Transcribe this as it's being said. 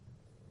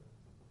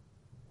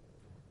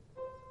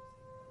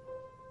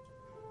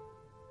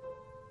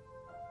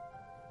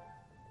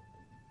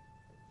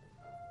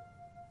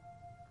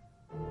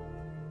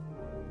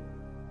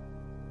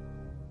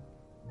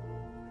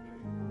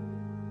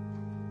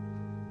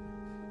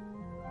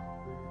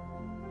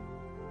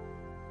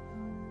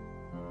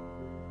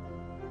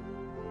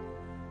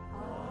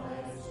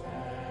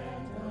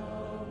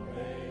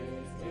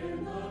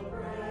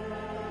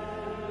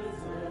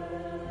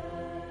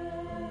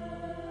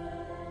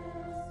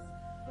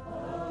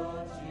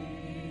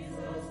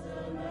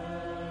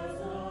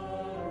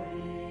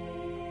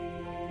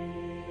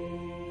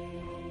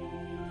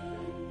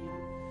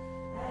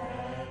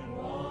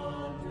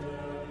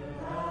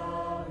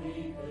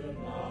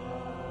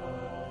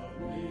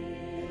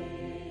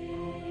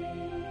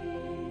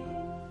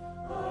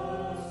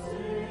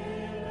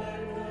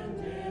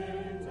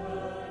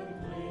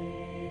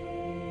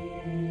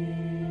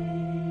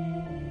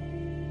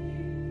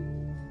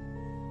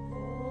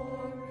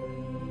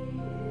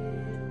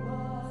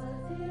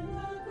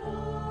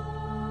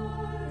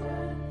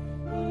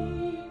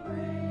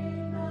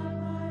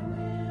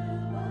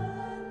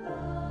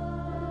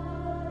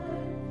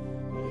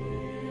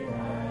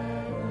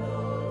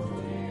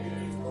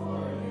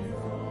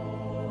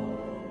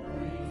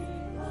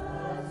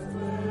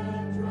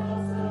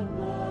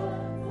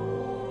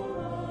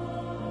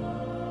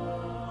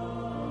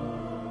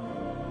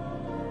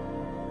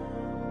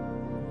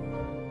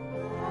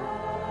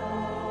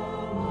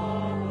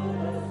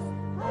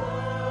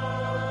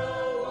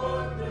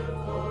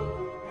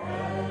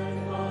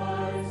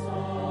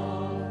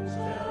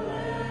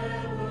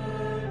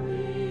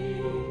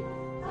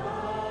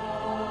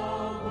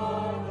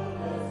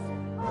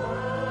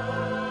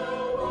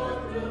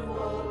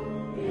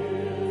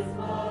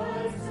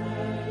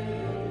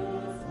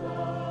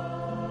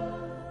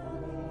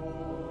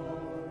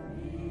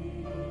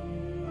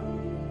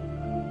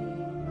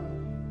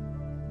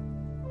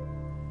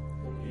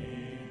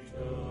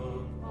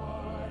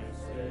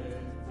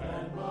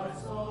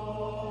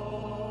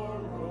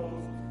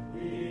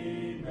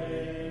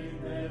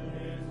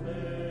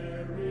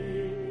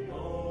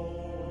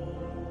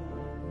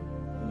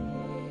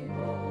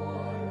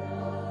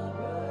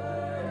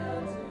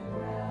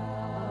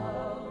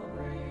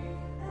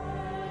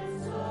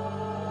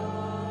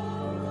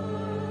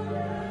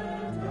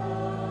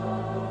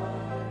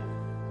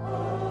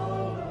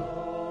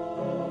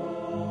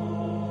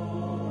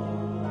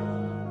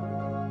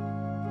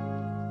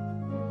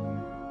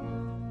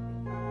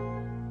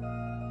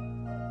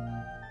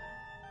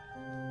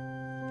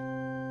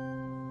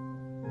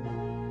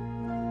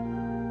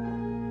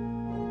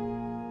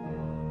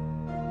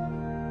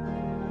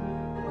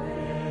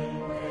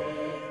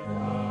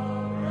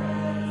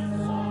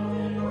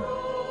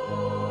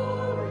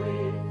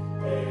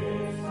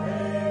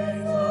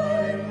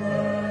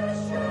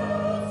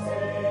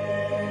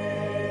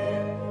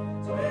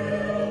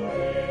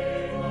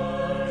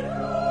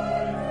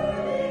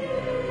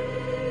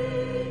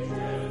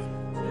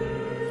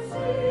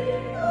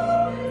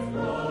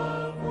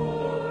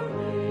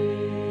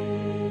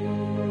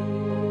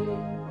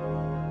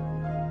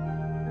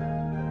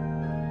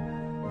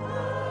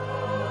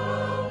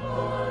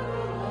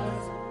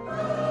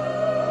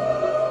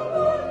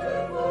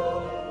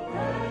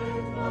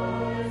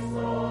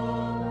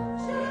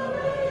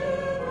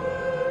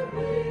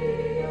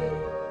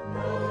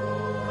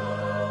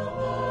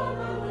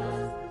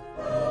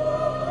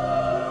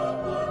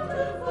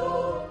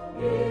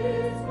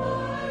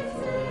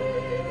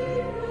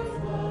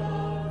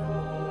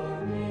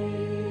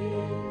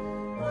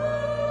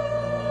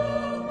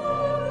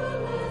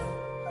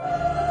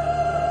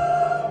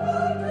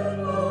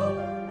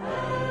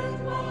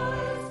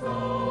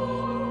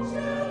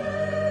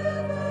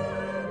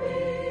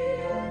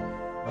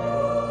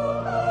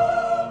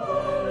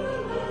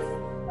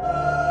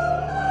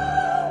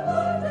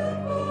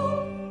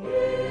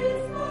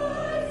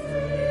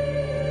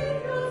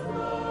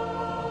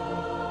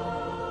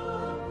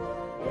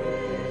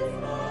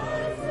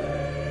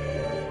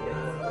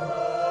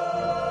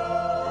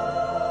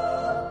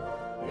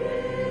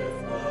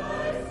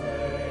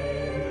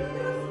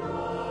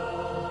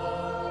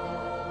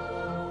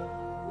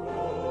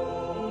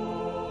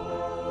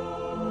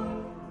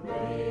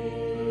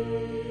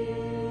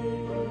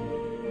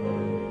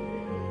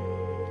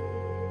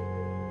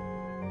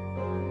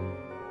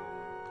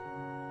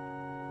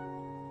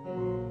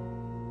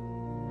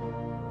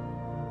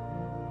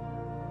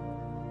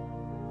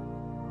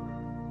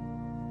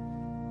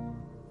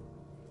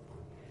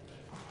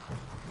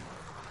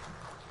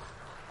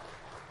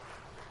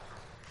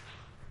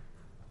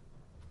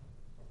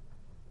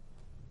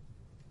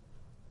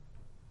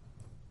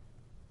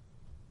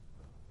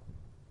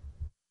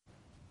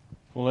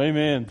Well,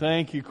 amen.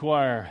 Thank you,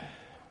 choir.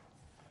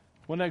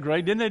 Wasn't that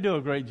great? Didn't they do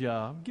a great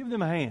job? Give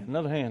them a hand,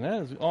 another hand.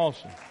 That is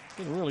awesome.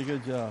 Did a really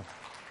good job.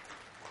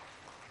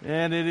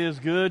 And it is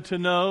good to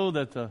know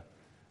that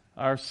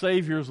our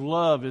Savior's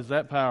love is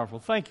that powerful.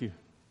 Thank you,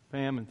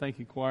 Pam, and thank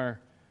you, choir,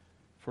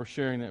 for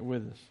sharing that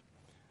with us.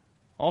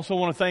 Also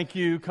want to thank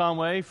you,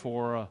 Conway,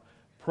 for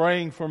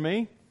praying for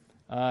me.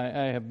 I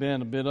have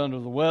been a bit under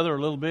the weather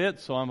a little bit,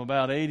 so I'm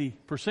about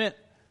 80%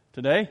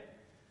 today.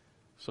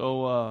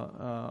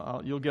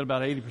 So you'll get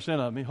about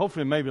 80% of me.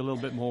 Hopefully maybe a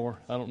little bit more.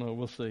 I don't know.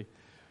 We'll see.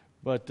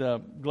 But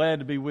glad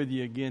to be with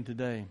you again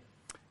today.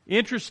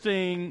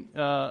 Interesting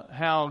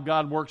how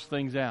God works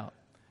things out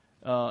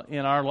in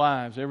our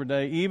lives every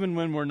day, even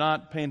when we're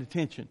not paying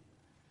attention.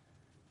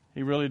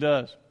 He really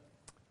does.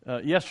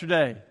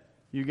 Yesterday,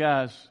 you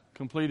guys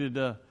completed,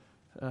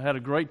 had a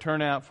great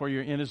turnout for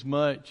your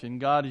Inasmuch, and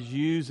God is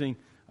using,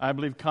 I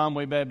believe,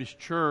 Conway Baptist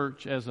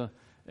Church as an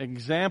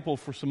example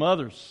for some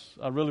others.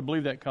 I really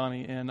believe that,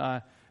 Connie, and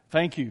I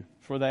thank you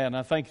for that, and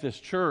I thank this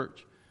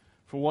church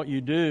for what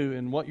you do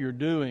and what you're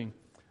doing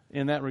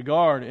in that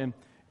regard. And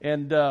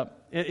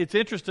it's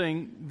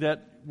interesting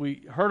that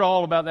we heard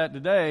all about that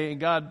today, and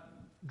God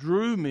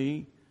drew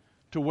me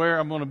to where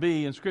I'm going to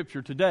be in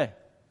Scripture today.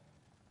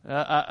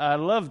 I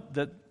love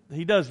that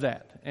He does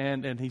that,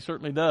 and He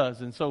certainly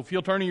does. And so if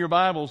you'll turn in your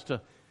Bibles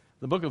to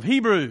the book of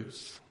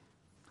Hebrews.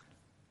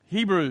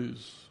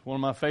 Hebrews, one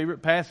of my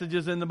favorite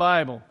passages in the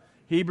Bible.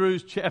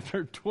 Hebrews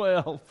chapter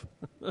 12.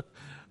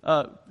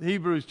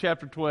 Hebrews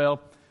chapter 12.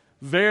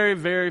 Very,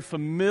 very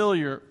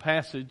familiar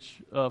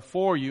passage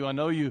for you. I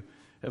know you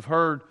have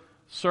heard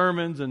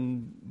sermons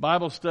and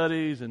Bible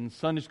studies and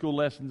Sunday school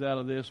lessons out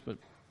of this, but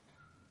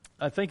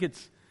I think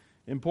it's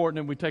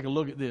important that we take a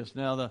look at this.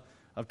 Now,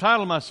 I've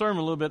titled my sermon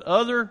a little bit,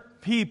 Other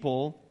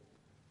People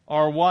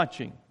Are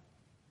Watching.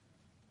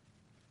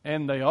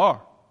 And they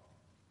are.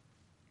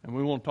 And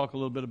we want to talk a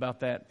little bit about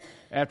that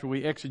after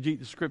we exegete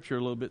the Scripture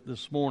a little bit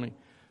this morning.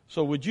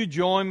 So would you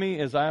join me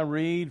as I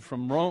read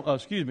from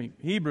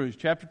Hebrews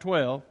chapter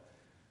 12,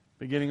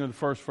 beginning of the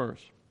first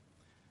verse.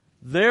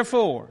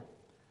 Therefore,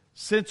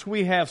 since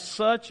we have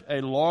such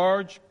a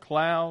large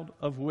cloud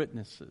of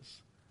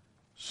witnesses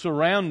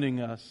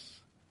surrounding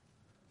us,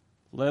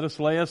 let us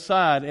lay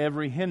aside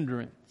every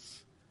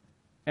hindrance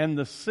and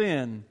the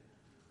sin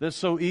that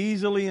so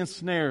easily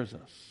ensnares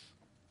us.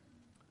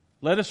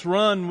 Let us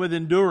run with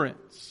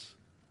endurance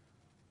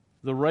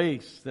the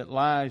race that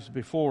lies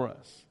before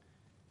us,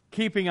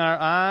 keeping our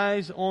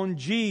eyes on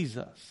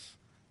Jesus,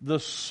 the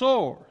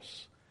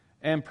source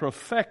and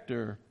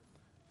perfecter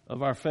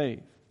of our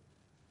faith.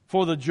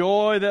 For the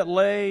joy that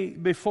lay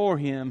before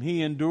Him,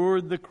 He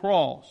endured the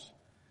cross,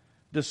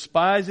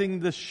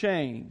 despising the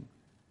shame,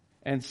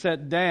 and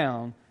sat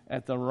down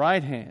at the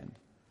right hand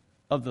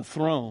of the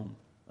throne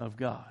of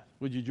God.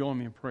 Would you join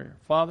me in prayer?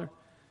 Father,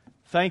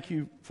 thank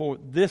you for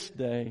this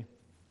day.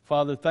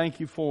 Father, thank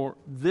you for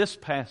this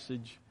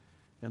passage.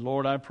 And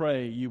Lord, I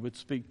pray you would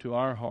speak to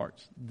our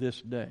hearts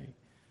this day.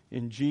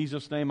 In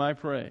Jesus' name I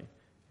pray.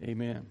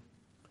 Amen.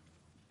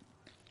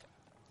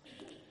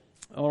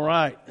 All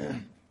right.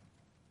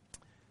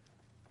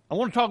 I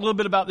want to talk a little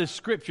bit about this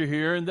scripture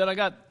here, and then I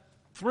got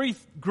three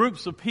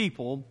groups of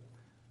people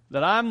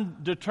that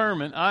I've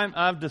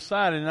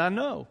decided, and I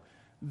know,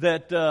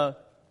 that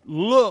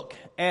look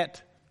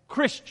at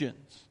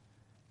Christians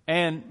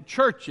and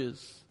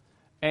churches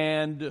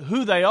and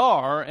who they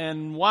are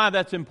and why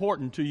that's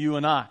important to you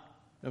and I.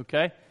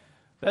 Okay?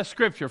 That's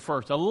Scripture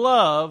first. I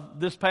love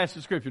this passage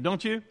of Scripture,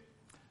 don't you?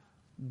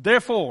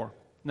 Therefore.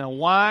 Now,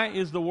 why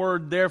is the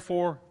word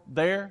therefore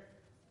there?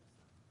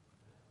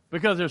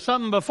 Because there's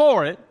something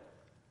before it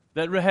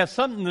that has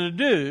something to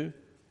do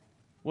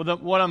with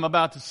what I'm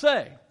about to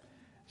say.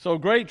 So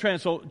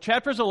So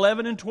chapters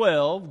 11 and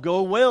 12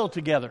 go well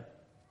together.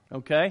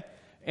 Okay?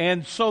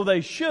 And so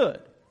they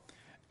should.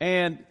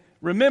 And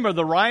remember,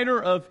 the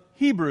writer of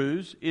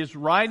Hebrews is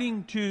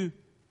writing to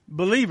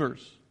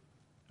believers.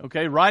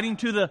 Okay? Writing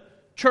to the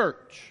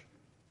church.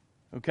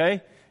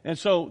 Okay? And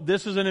so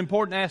this is an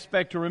important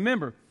aspect to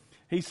remember.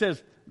 He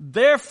says,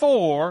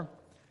 therefore,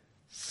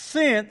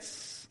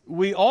 since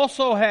we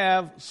also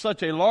have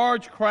such a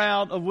large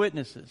crowd of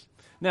witnesses.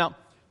 Now,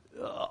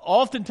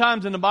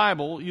 oftentimes in the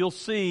Bible, you'll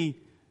see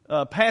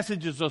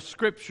passages of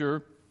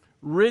Scripture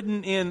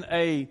written in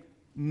a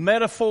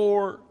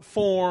metaphor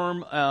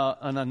form,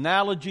 an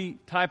analogy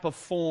type of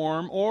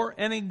form, or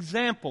an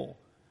example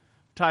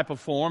type of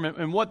form.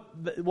 And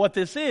what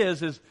this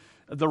is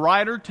the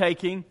writer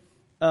taking,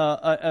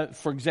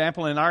 for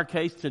example, in our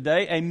case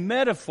today, a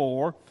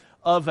metaphor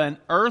of an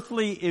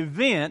earthly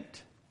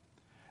event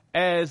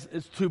as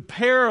to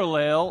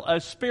parallel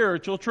a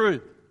spiritual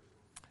truth.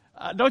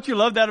 Don't you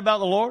love that about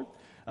the Lord?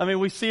 I mean,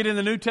 we see it in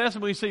the New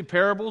Testament. We see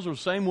parables the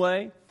same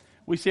way.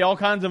 We see all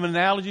kinds of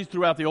analogies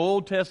throughout the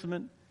Old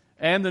Testament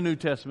and the New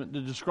Testament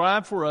to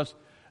describe for us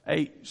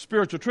a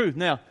spiritual truth.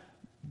 Now,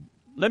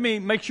 let me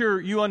make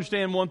sure you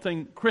understand one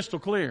thing crystal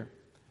clear.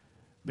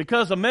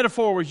 Because a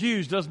metaphor was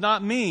used does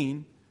not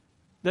mean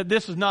that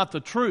this is not the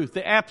truth,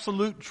 the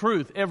absolute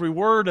truth, every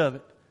word of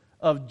it.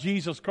 of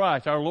Jesus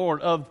Christ, our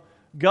Lord, of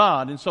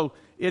God. And so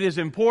it is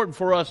important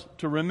for us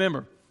to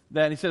remember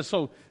that. He says,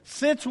 so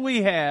since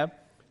we have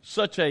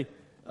such a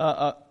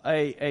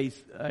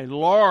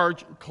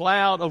large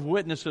cloud of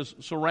witnesses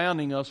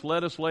surrounding us,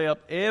 let us lay aside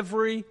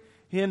every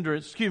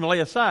hindrance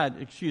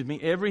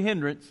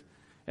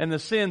and the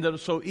sin that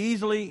so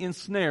easily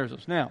ensnares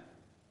us. Now,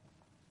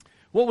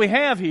 what we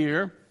have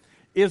here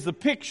is the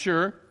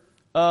picture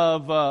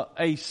of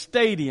a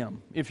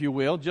stadium, if you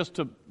will, just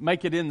to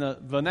make it in the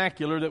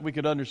vernacular that we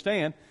could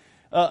understand.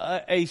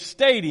 A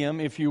stadium,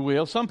 if you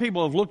will. Some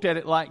people have looked at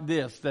it like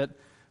this, that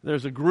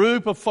there's a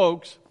group of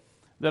folks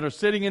that are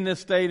sitting in this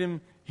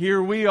stadium.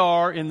 Here we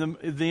are in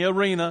the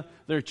arena.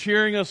 They're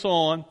cheering us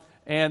on,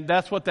 and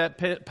that's what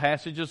that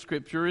passage of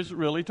Scripture is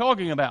really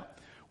talking about.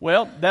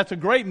 Well, that's a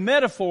great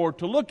metaphor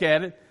to look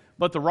at it,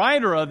 but the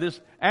writer of this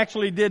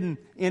actually didn't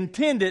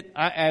intend it,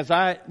 as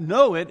I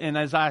know it and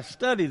as I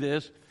study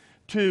this,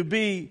 to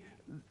be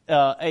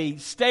a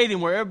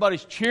stadium where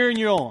everybody's cheering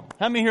you on.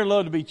 How many here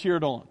love to be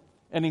cheered on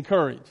and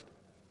encouraged?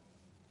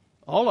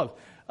 All of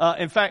us.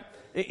 In fact,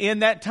 in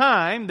that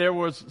time, there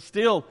was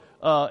still,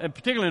 and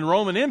particularly in the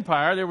Roman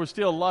Empire, there was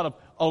still a lot of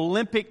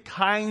Olympic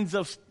kinds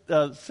of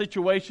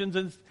situations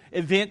and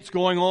events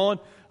going on.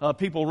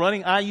 People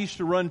running. I used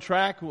to run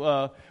track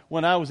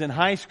when I was in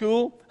high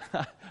school.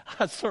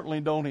 I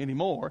certainly don't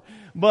anymore.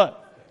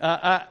 But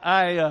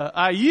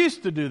I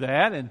used to do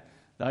that, and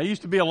I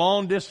used to be a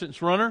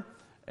long-distance runner.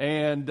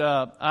 And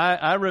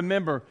I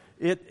remember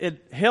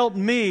it helped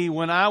me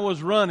when I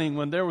was running,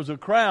 when there was a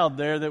crowd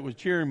there that was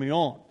cheering me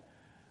on.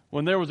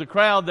 When there was a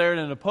crowd there in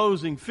an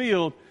opposing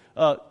field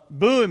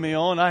booing me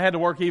on, I had to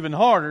work even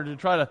harder to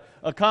try to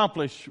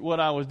accomplish what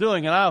I was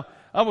doing. And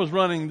I was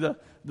running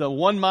the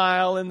 1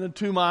 mile and the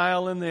 2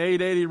 mile and the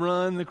 880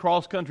 run, the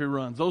cross-country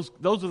runs.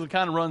 Those are the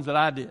kind of runs that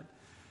I did.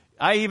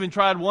 I even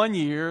tried one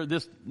year,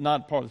 this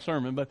not part of the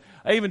sermon, but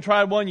I even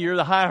tried one year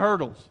the high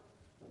hurdles.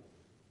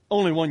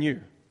 Only 1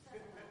 year.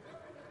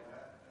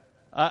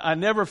 I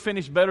never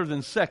finished better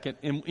than second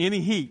in any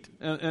heat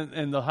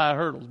in the high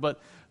hurdles.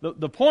 But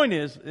the point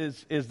is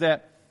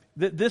that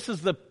this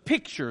is the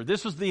picture,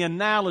 this is the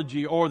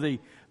analogy or the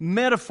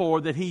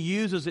metaphor that he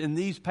uses in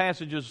these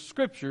passages of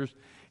Scriptures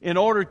in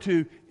order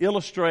to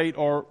illustrate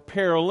or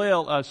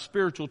parallel a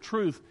spiritual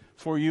truth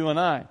for you and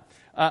I.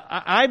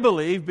 I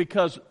believe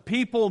because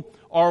people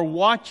are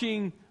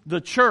watching the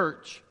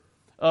church,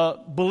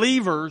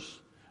 believers,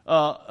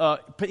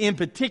 in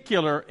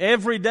particular,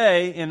 every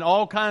day in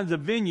all kinds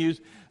of venues,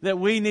 that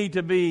we need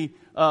to be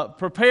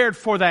prepared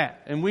for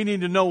that. And we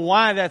need to know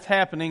why that's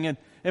happening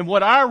and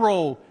what our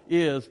role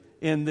is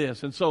in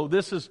this. And so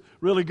this is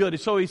really good.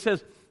 So he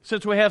says,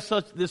 since we have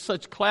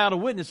such cloud of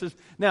witnesses.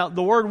 Now,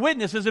 the word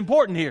witness is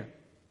important here.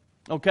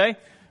 Okay?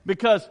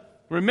 Because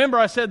remember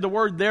I said the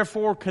word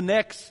therefore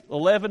connects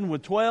 11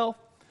 with 12?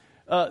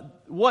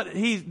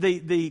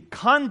 The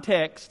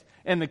context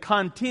and the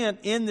content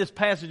in this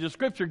passage of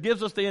Scripture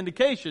gives us the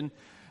indication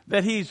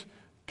that he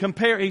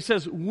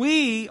says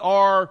we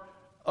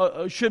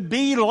should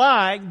be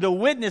like the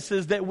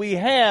witnesses that we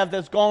have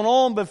that's gone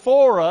on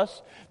before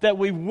us, that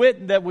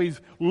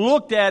we've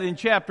looked at in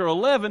chapter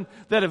 11,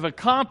 that have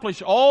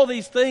accomplished all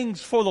these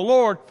things for the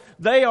Lord.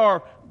 They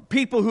are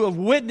people who have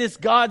witnessed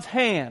God's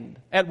hand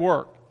at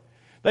work.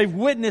 They've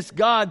witnessed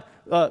God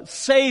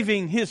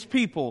saving His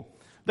people.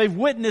 They've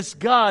witnessed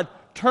God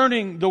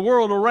turning the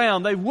world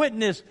around. They've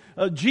witnessed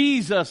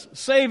Jesus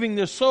saving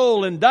their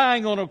soul and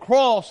dying on a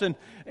cross, and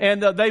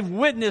they've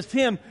witnessed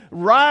Him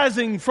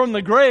rising from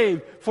the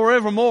grave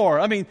forevermore.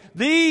 I mean,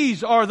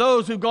 these are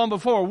those who've gone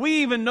before.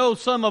 We even know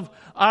some of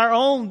our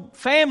own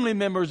family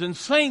members and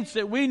saints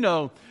that we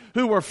know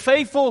who were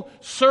faithful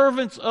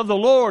servants of the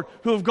Lord,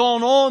 who have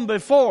gone on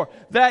before.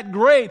 That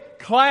great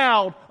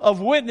cloud of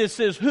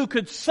witnesses who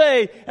could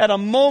say at a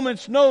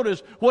moment's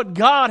notice what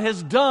God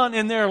has done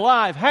in their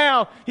life,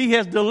 how He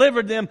has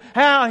delivered them,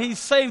 how He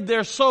saved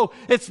their soul.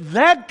 It's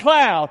that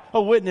cloud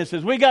of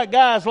witnesses. We got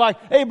guys like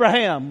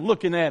Abraham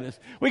looking at us.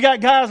 We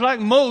got guys like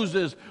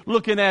Moses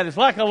looking at us,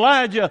 like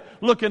Elijah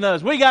looking at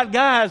us. We got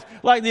guys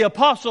like the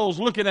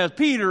apostles looking at us,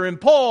 Peter and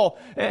Paul.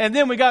 And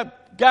then we got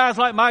guys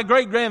like my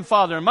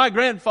great-grandfather and my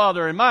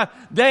grandfather and my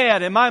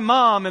dad and my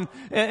mom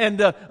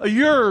and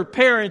your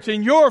parents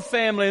and your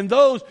family and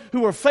those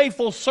who are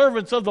faithful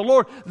servants of the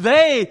Lord.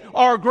 They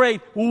are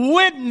great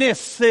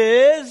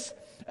witnesses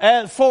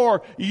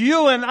for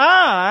you and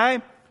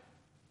I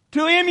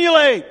to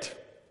emulate.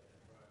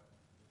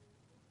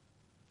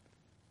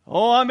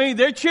 Oh, I mean,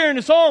 they're cheering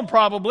us on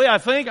probably, I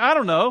think. I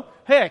don't know.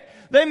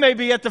 Heck, they may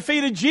be at the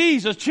feet of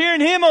Jesus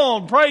cheering Him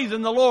on,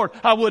 praising the Lord.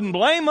 I wouldn't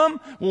blame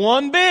them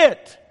one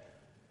bit.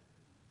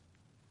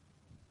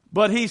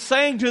 But he's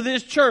saying to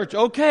this church,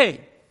 okay,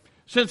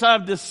 since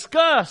I've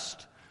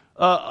discussed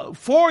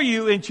for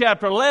you in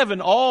chapter 11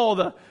 all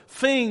the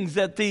things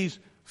that these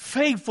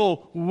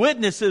faithful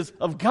witnesses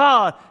of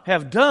God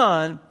have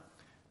done,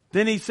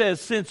 then he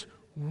says, since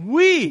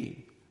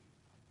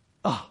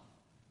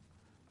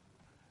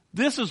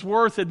this is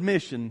worth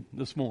admission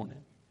this morning.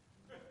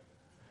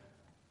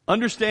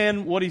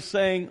 Understand what he's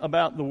saying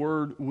about the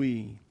word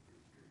we.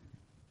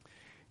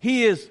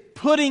 He is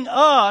putting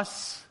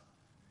us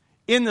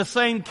in the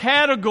same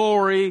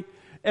category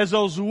as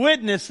those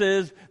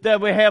witnesses that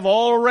we have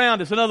all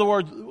around us. In other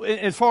words,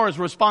 as far as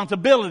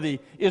responsibility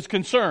is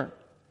concerned.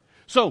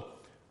 So,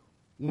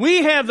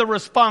 we have the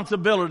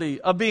responsibility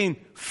of being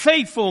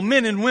faithful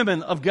men and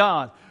women of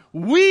God.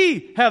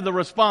 We have the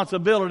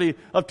responsibility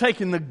of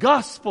taking the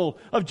gospel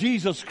of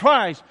Jesus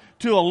Christ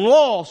to a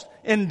lost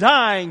and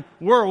dying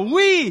world.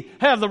 We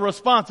have the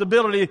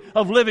responsibility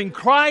of living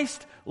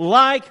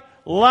Christ-like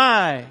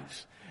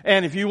lives.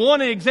 And if you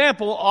want an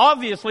example,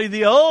 obviously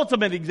the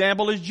ultimate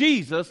example is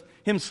Jesus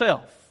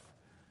Himself.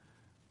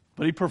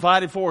 But He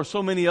provided for us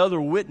so many other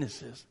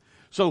witnesses.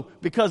 So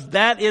because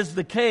that is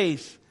the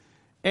case,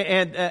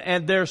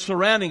 and they're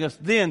surrounding us,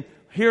 then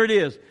here it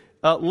is.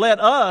 Let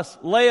us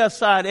lay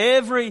aside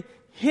every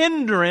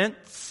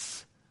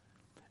hindrance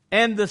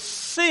and the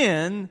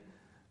sin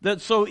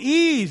that so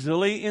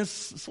easily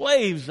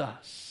enslaves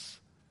us.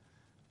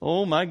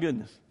 Oh my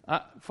goodness.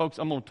 Folks,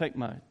 I'm going to take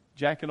my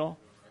jacket off.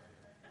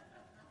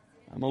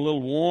 I'm a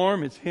little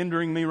warm. It's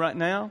hindering me right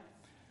now.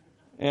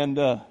 And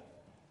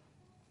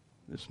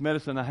this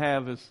medicine I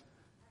have has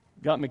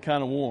got me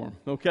kind of warm.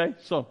 Okay?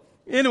 So,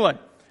 anyway,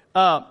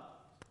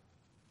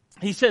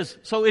 he says,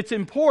 so it's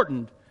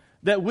important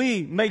that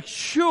we make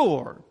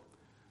sure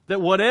that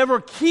whatever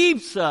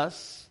keeps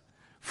us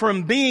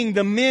from being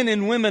the men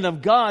and women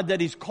of God that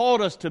He's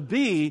called us to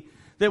be,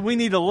 that we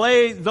need to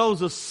lay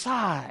those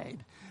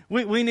aside.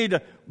 We need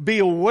to be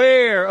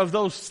aware of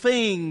those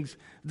things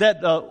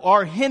that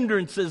are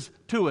hindrances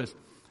to us.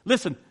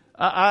 Listen,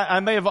 I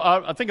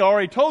think I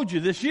already told you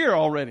this year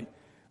already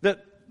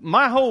that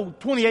my whole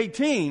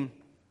 2018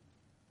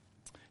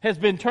 has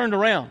been turned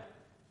around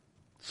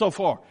so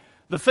far.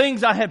 The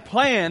things I had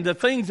planned, the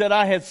things that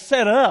I had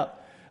set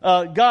up,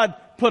 God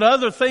put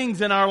other things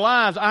in our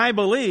lives, I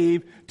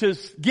believe, to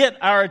get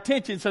our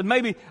attention. Said,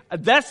 maybe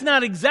that's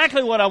not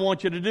exactly what I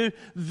want you to do.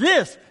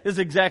 This is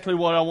exactly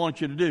what I want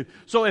you to do.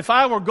 So if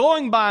I were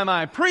going by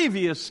my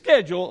previous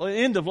schedule,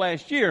 end of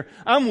last year,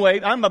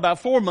 I'm about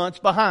 4 months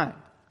behind.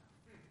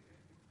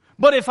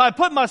 But if I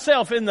put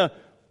myself in the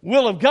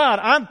will of God,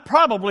 I'm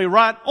probably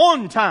right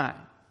on time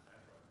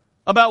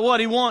about what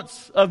He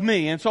wants of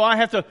me. And so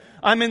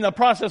I'm in the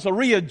process of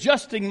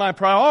readjusting my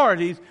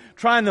priorities,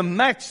 trying to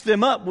match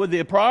them up with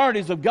the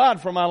priorities of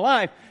God for my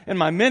life and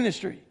my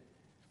ministry.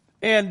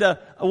 And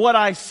what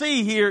I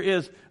see here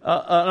is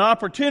an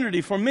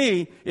opportunity for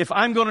me, if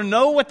I'm going to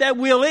know what that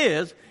will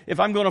is, if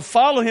I'm going to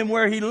follow Him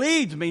where He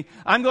leads me,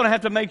 I'm going to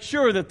have to make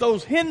sure that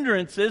those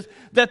hindrances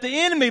that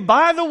the enemy,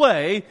 by the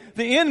way,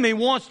 the enemy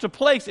wants to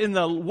place in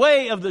the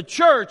way of the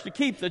church to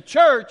keep the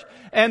church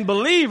and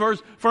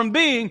believers from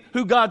being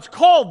who God's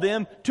called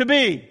them to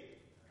be.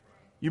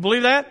 You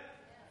believe that?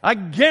 I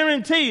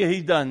guarantee you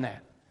He's done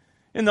that.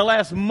 In the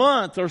last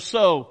month or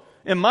so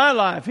in my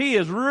life,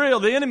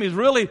 the enemy's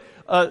really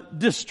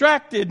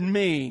distracted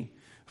me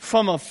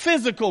from a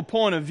physical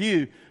point of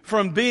view,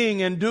 from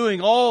being and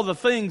doing all the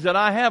things that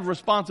I have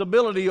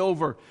responsibility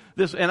over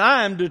this. And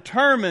I am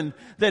determined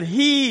that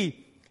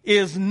he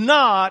is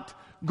not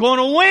going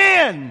to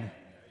win.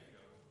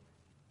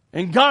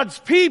 And God's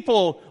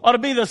people ought to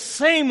be the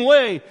same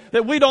way,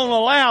 that we don't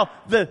allow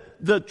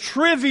the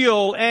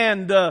trivial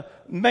and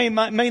may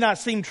not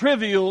seem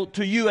trivial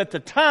to you at the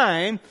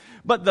time,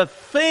 but the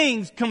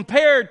things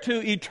compared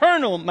to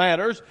eternal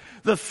matters,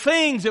 the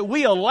things that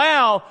we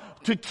allow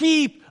to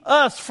keep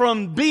us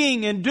from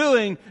being and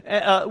doing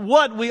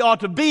what we ought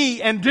to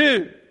be and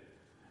do.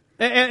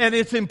 And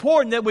it's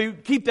important that we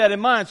keep that in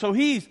mind. So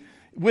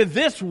with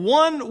this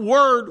one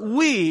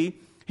word,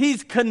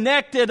 He's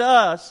connected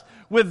us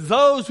with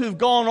those who've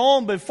gone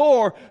on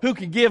before, who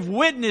can give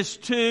witness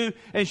to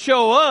and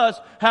show us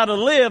how to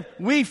live.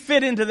 We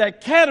fit into that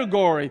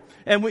category.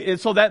 And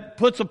so that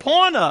puts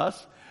upon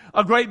us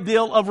a great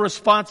deal of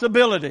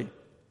responsibility.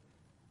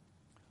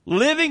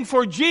 Living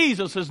for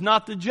Jesus is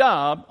not the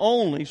job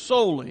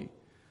solely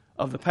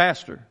of the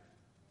pastor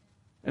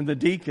and the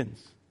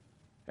deacons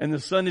and the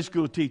Sunday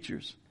school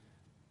teachers.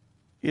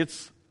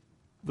 It's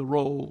the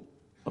role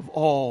of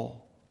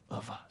all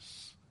of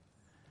us.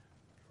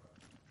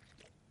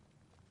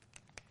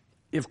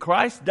 If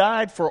Christ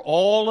died for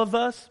all of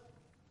us,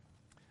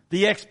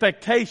 the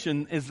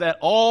expectation is that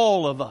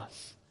all of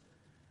us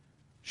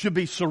should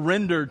be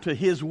surrendered to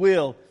His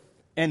will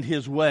and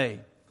His way.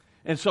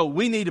 And so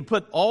we need to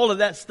put all of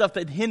that stuff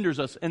that hinders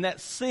us and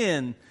that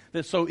sin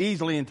that so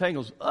easily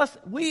entangles us.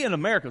 We in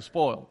America are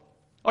spoiled.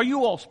 Are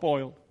you all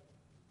spoiled?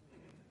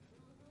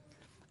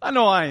 I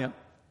know I am.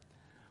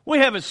 We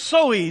have it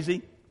so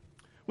easy.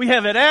 We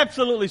have it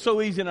absolutely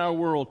so easy in our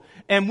world.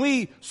 And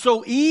we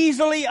so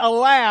easily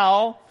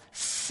allow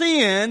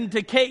sin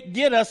to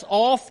get us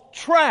off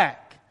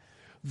track.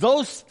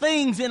 Those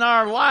things in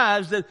our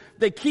lives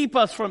that keep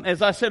us from,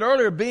 as I said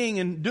earlier, being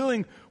and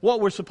doing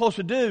what we're supposed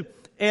to do.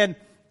 And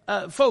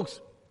folks,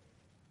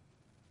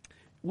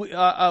 one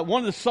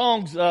of the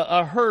songs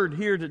I heard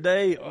here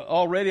today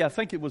already, I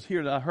think it was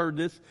here that I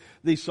heard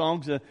these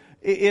songs,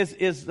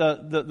 is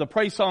the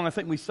praise song I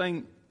think we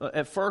sang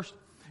at first,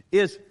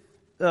 is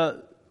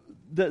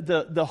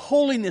the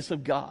holiness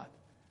of God,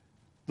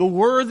 the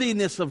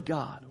worthiness of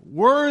God.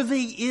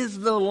 Worthy is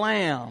the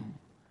Lamb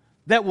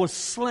that was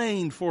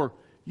slain for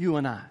you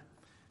and I.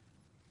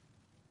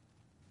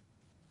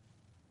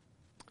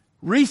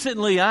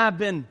 Recently, I've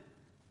been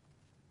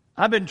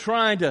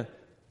trying to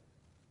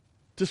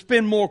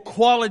spend more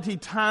quality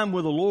time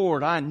with the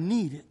Lord. I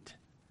need it.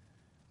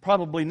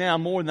 Probably now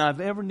more than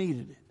I've ever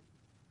needed it.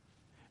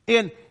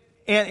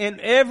 And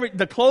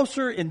the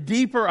closer and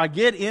deeper I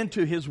get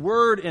into His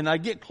Word and I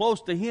get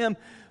close to Him,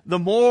 the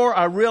more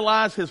I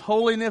realize His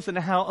holiness and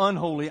how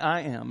unholy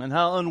I am and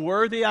how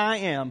unworthy I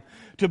am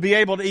to be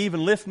able to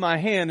even lift my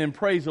hand and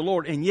praise the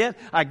Lord. And yet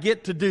I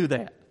get to do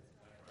that.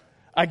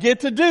 I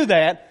get to do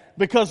that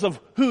because of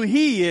who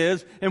He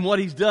is and what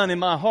He's done in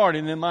my heart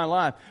and in my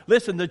life.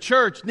 Listen, the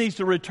church needs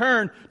to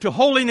return to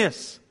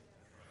holiness.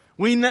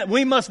 We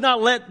must not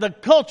let the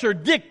culture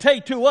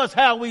dictate to us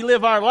how we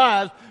live our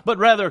lives, but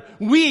rather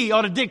we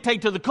ought to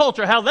dictate to the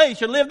culture how they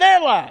should live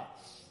their lives.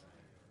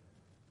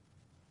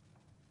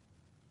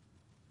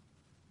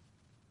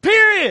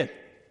 Period.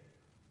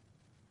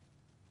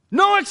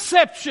 No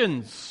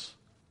exceptions.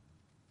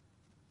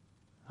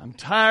 I'm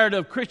tired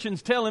of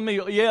Christians telling me,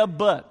 yeah,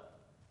 but.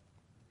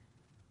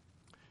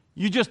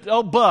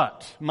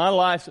 But my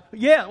life.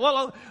 Yeah,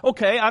 well,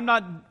 okay, I'm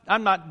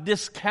not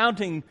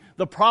discounting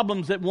the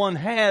problems that one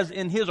has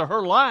in his or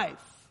her life.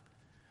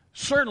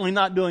 Certainly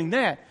not doing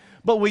that.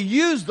 But we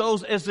use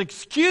those as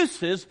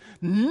excuses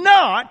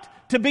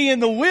not to be in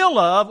the will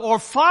of or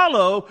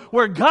follow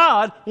where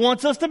God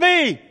wants us to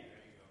be.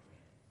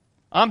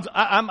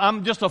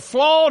 I'm just a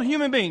flawed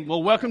human being.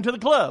 Well, welcome to the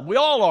club. We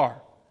all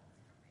are.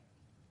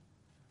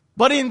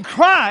 But in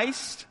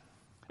Christ,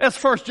 as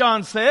 1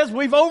 John says,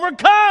 we've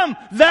overcome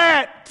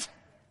that.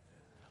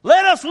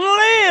 Let us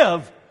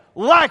live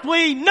like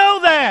we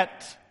know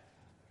that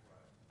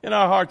in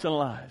our hearts and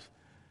lives.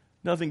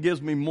 Nothing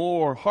gives me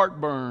more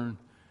heartburn.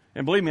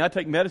 And believe me, I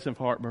take medicine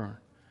for heartburn.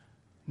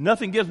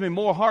 Nothing gives me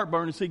more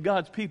heartburn to see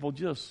God's people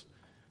just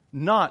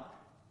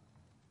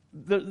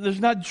there's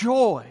not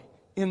joy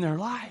in their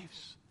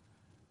lives.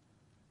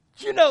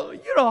 You know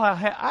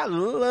how I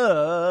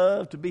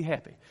love to be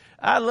happy.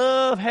 I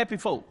love happy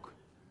folk.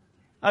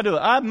 I do.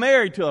 I'm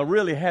married to a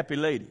really happy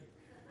lady.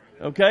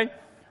 Okay?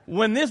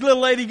 When this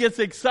little lady gets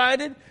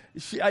excited,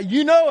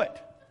 you know it.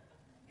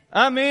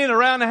 I mean,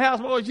 around the house,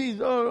 boy,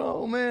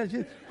 oh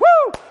man,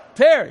 woo!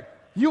 Terry,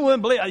 you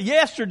wouldn't believe,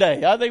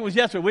 yesterday, I think it was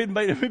yesterday, we've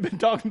been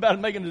talking about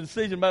making a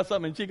decision about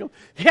something, and she goes,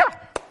 yeah,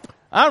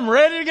 I'm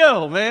ready to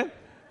go, man.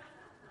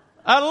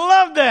 I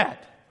love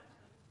that.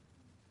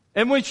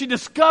 And when she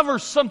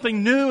discovers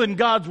something new in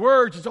God's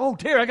Word, she says, oh,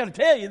 Terry, I got to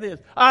tell you this.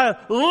 I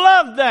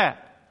love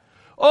that.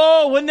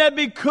 Oh, wouldn't that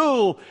be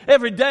cool?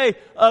 Every day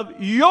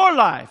of your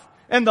life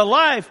and the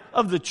life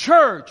of the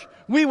church,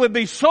 we would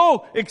be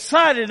so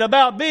excited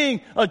about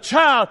being a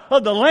child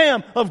of the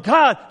Lamb of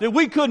God that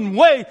we couldn't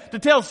wait to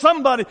tell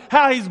somebody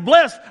how He's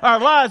blessed our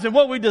lives and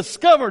what we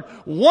discovered.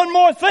 One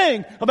more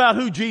thing about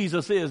who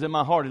Jesus is in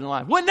my heart and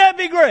life. Wouldn't that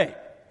be great?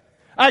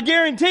 I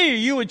guarantee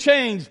you would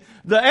change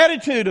the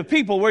attitude of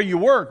people where you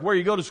work, where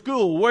you go to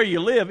school, where you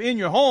live, in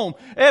your home,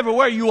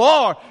 everywhere you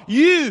are.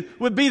 You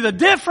would be the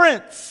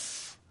difference.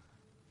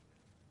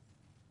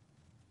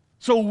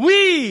 So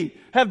we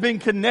have been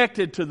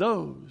connected to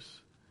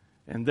those,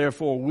 and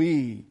therefore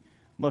we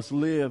must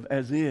live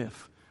as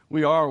if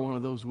we are one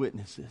of those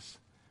witnesses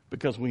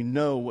because we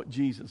know what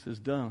Jesus has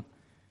done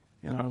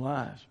in our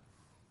lives.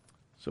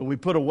 So we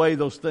put away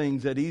those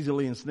things that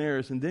easily ensnare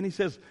us, and then He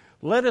says,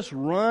 let us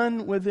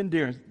run with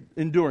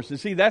endurance. And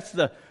see, that's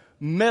the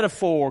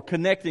metaphor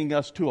connecting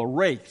us to a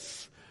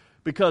race,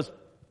 because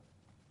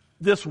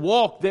this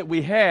walk that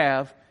we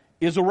have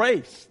is a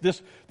race.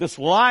 This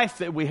life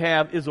that we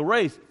have is a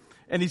race.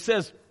 And he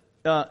says,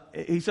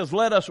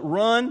 let us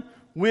run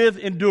with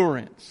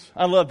endurance.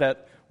 I love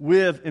that,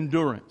 with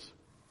endurance.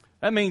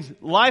 That means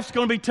life's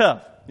going to be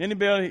tough.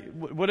 Anybody,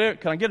 whatever,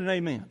 can I get an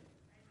amen?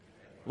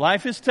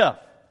 Life is tough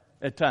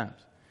at times.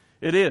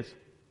 It is.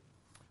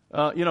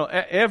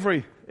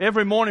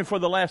 Every morning for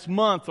the last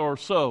month or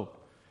so,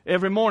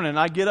 every morning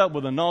I get up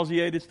with a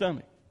nauseated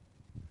stomach.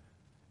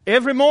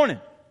 Every morning.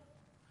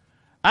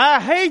 I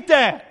hate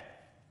that.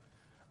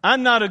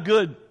 I'm not a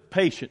good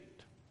patient.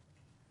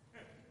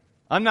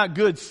 I'm not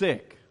good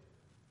sick.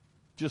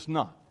 Just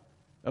not.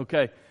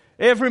 Okay?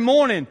 Every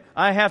morning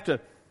I have to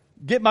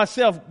get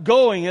myself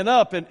going and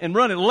up and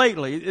running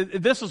lately.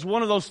 This is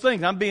one of those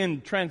things. I'm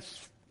being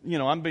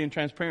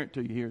transparent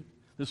to you here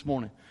this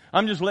morning.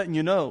 I'm just letting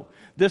you know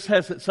this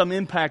has some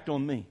impact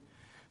on me.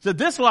 So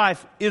this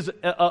life is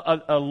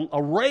a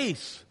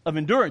race of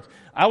endurance.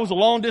 I was a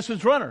long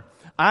distance runner.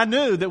 I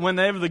knew that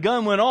whenever the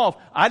gun went off,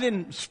 I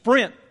didn't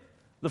sprint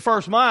the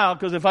first mile,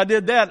 because if I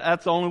did that,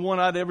 that's the only one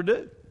I'd ever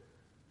do.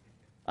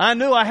 I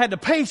knew I had to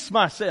pace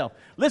myself.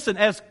 Listen,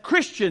 as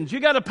Christians, you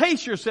got to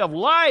pace yourself.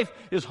 Life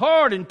is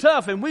hard and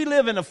tough, and we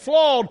live in a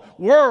flawed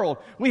world.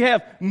 We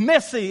have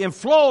messy and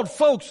flawed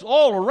folks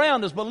all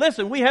around us. But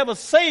listen, we have a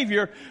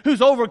Savior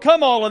who's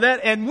overcome all of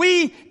that, and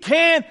we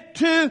can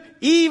too,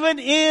 even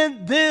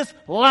in this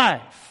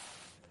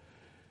life.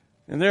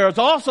 And there's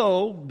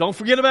also, don't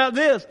forget about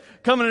this,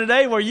 coming a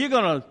day where you're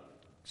going to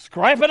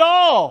scrap it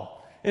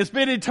all and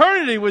spend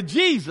eternity with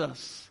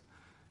Jesus.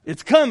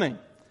 It's coming.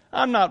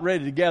 I'm not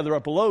ready to gather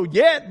up a load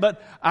yet,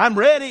 but I'm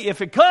ready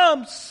if it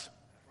comes.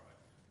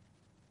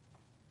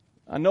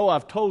 I know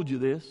I've told you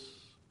this,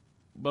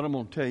 but I'm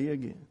going to tell you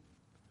again.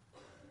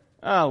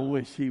 I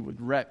wish he would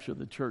rapture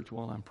the church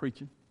while I'm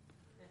preaching.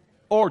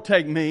 Or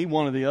take me,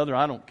 one or the other,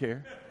 I don't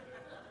care.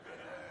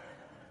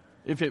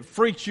 If it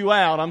freaks you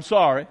out, I'm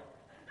sorry,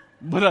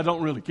 but I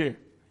don't really care.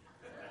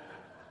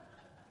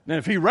 Now,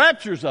 if he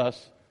raptures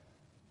us,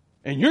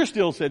 and you're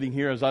still sitting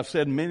here, as I've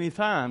said many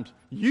times,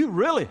 you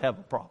really have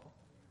a problem.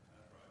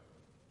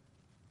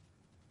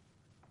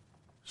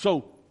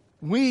 So,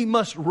 we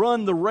must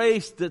run the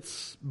race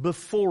that's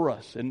before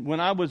us. And when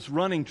I was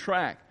running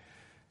track,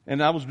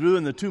 and I was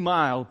doing the 2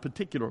 mile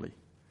particularly,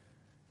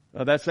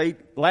 that's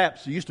 8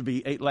 laps. It used to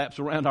be 8 laps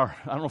around I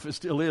don't know if it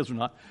still is or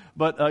not,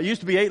 but it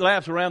used to be 8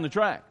 laps around the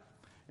track.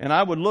 And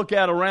I would look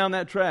out around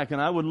that track,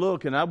 and I would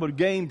look, and I would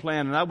game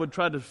plan, and I would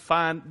try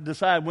to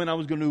decide when I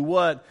was going to do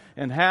what,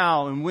 and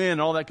how, and when,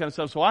 and all that kind of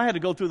stuff. So I had to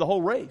go through the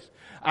whole race.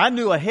 I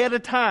knew ahead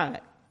of time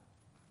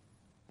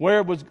where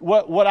it was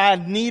what I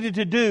needed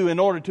to do in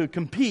order to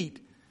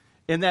compete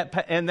in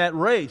that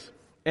race.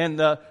 And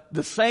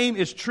the same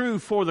is true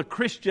for the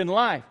Christian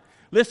life.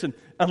 Listen,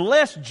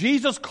 unless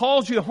Jesus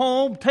calls you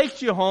home,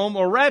 takes you home,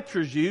 or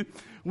raptures you,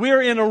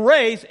 we're in a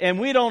race,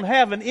 and we don't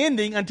have an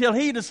ending until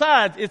He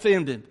decides it's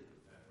ended.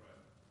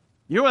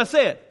 You know what I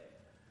said?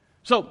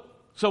 So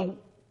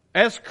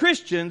as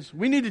Christians,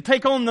 we need to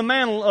take on the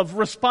mantle of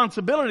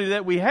responsibility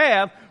that we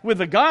have with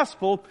the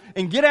gospel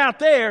and get out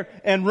there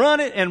and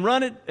run it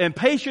and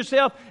pace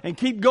yourself and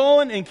keep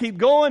going,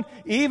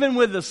 even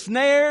with the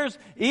snares,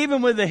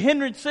 even with the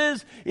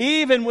hindrances,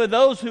 even with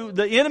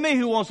the enemy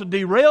who wants to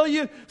derail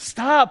you.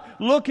 Stop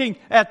looking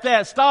at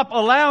that. Stop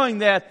allowing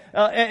that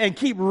and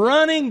keep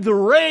running the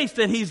race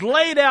that He's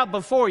laid out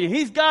before you.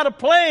 He's got a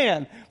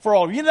plan for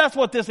all of you. That's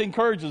what this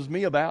encourages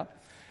me about.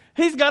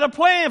 He's got a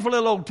plan for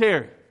little old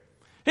Terry.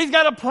 He's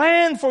got a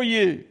plan for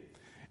you.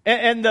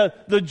 And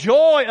the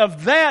joy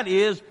of that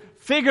is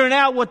figuring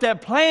out what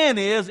that plan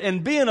is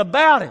and being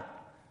about it.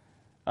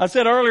 I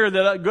said earlier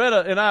that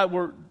Greta and I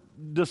were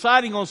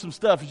deciding on some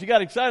stuff, and she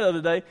got excited the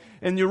other day.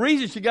 And the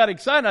reason she got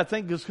excited, I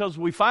think, is because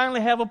we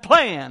finally have a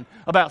plan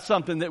about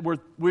something that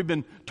we've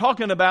been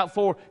talking about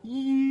for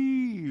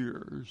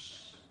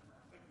years.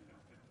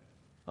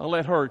 I'll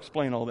let her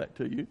explain all that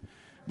to you.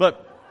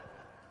 But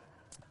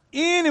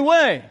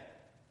anyway,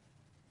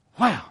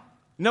 wow.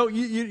 No,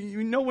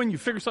 you know when you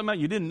figure something out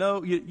you didn't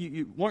know,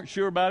 you weren't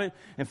sure about it,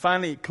 and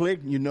finally it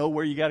clicked, and you know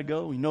where you got to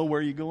go, you know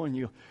where you're going,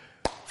 you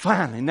go,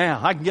 finally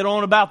now I can get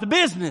on about the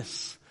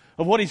business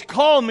of what He's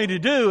called me to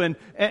do,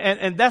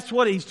 and that's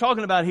what He's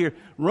talking about here.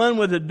 Run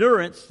with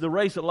endurance the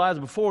race that lies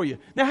before you.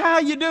 Now how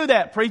you do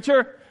that,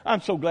 preacher?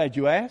 I'm so glad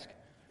you asked,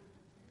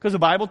 because the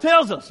Bible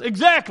tells us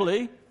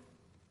exactly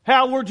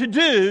how we're to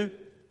do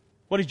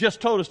what He's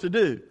just told us to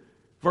do.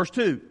 Verse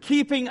 2,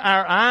 keeping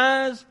our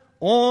eyes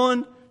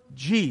on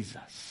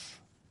Jesus.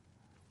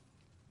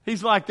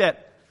 He's like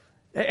that.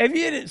 Have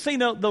you seen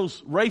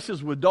those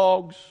races with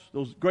dogs,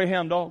 those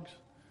greyhound dogs?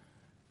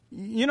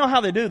 You know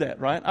how they do that,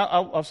 right?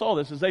 I saw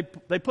this. Is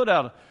they put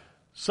out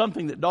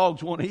something that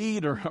dogs want to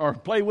eat or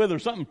play with or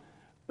something,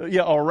 or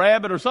a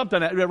rabbit or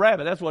something. A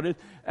rabbit, that's what it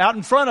is. Out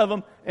in front of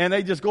them, and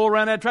they just go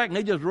around that track and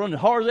they just run as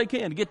hard as they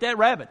can to get that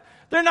rabbit.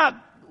 They're not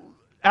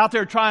out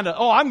there trying to,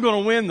 I'm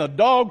going to win the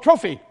dog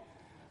trophy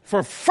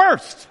for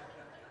first.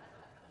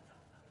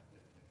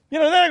 They're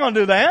not going to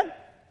do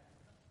that.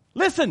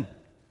 Listen,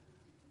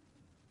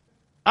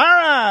 our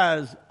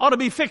eyes ought to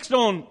be fixed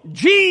on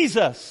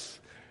Jesus,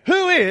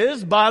 who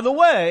is, by the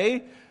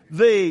way,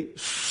 the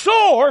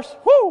source.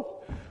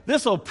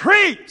 This will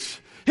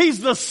preach. He's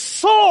the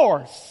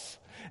source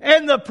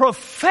and the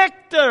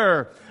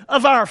perfecter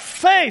of our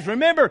faith.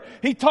 Remember,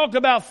 he talked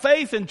about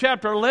faith in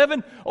chapter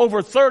 11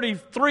 over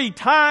 33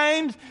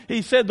 times.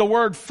 He said the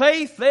word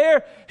faith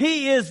there.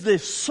 He is the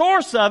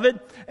source of it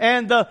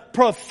and the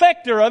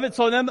perfecter of it.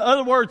 So in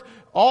other words,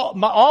 all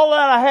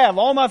that I have,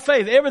 all my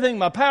faith, everything,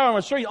 my power, my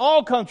strength,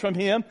 all comes from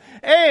Him.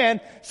 And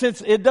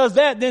since it does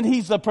that, then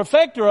He's the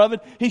perfecter of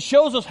it. He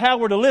shows us how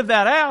we're to live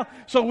that out.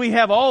 So we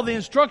have all the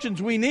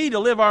instructions we need to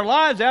live our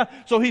lives out.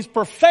 So He's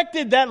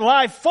perfected that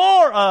life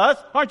for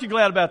us. Aren't you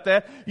glad about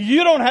that?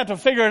 You don't have to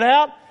figure it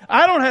out.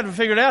 I don't have to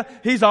figure it out.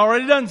 He's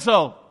already done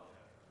so.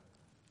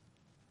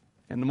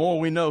 And the more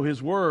we know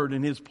His Word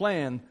and His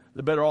plan,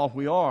 the better off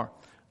we are.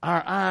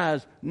 Our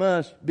eyes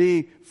must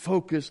be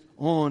focused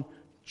on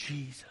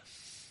Jesus.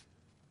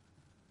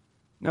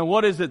 Now,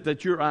 what is it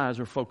that your eyes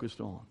are focused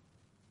on?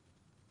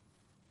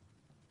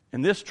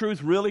 And this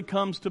truth really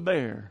comes to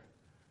bear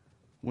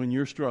when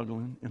you're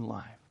struggling in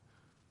life.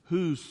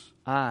 Whose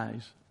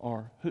eyes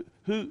are,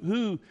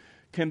 who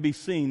can be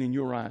seen in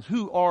your eyes?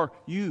 Who are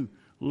you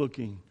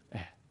looking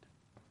at?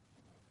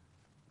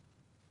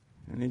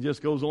 And it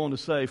just goes on to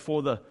say,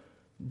 for the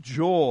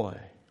joy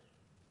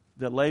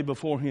that lay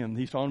before Him.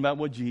 He's talking about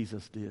what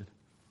Jesus did.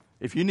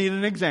 If you need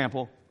an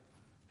example,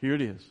 Here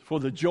it is. For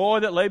the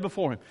joy that lay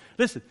before him.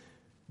 Listen,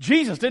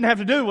 Jesus didn't have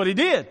to do what he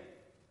did.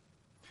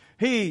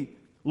 He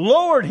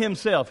lowered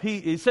himself.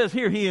 It says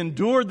here, he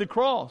endured the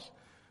cross,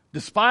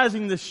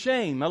 despising the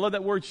shame. I love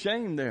that word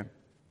shame there.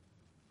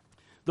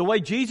 The way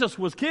Jesus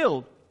was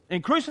killed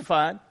and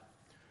crucified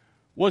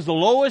was the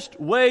lowest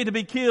way to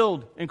be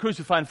killed and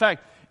crucified. In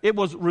fact, it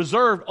was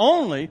reserved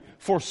only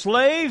for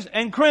slaves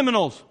and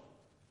criminals.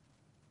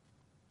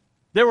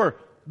 There were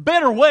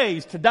better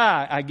ways to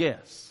die, I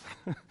guess.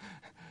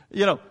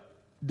 You know,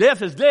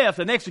 death is death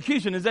and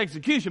execution is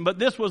execution, but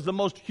this was the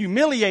most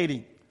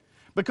humiliating.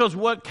 Because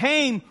what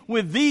came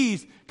with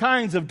these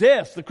kinds of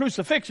deaths, the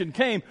crucifixion,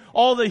 came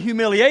all the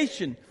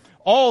humiliation,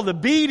 all the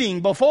beating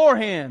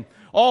beforehand,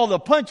 all the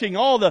punching,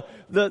 all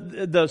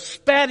the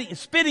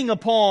spitting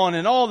upon,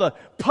 and all the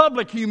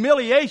public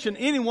humiliation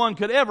anyone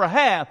could ever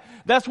have.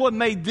 That's what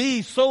made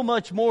these so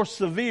much more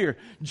severe.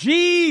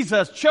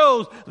 Jesus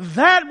chose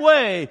that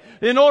way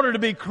in order to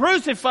be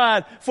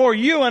crucified for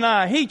you and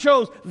I. He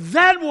chose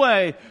that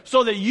way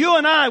so that you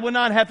and I would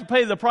not have to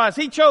pay the price.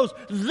 He chose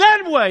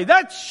that way.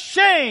 That's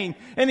shame.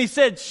 And he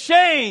said,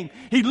 shame.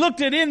 He looked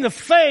it in the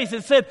face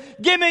and said,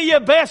 give me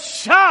your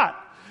best shot.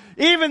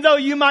 Even though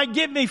you might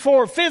get me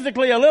for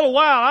physically a little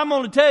while, I'm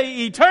going to tell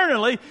you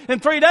eternally, in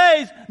 3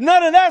 days,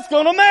 none of that's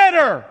going to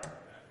matter.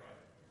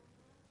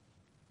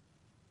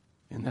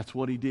 And that's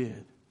what he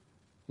did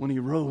when he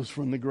rose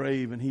from the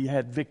grave and he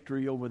had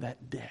victory over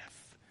that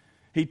death.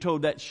 He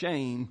told that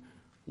shame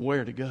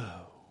where to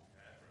go.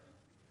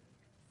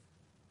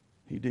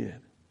 He did.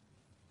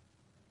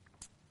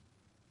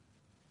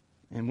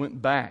 And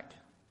went back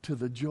to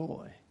the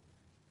joy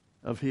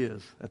of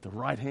his at the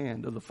right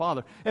hand of the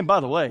Father. And by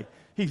the way,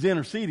 he's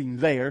interceding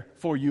there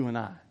for you and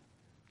I.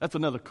 That's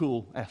another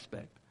cool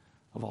aspect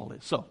of all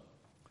this. So,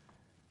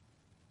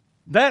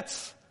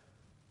 that's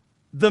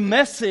the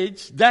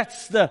message.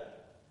 That's the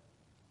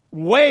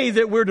way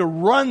that we're to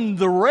run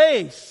the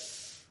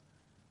race.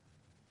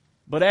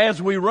 But as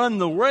we run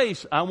the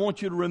race, I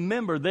want you to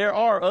remember there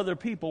are other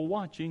people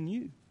watching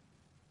you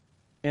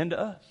and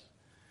us.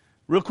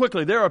 Real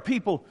quickly, there are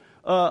people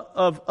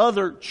of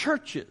other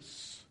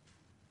churches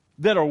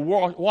that are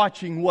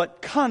watching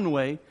what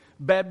Conway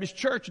Baptist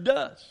Church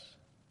does.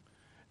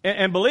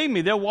 And believe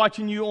me, they're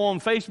watching you on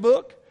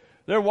Facebook.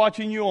 They're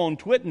watching you on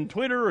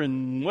Twitter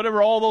and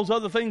whatever all those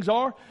other things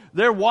are.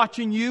 They're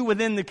watching you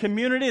within the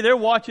community. They're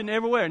watching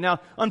everywhere. Now,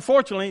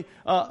 unfortunately,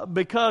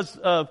 because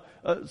of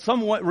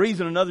some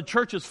reason or another,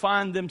 churches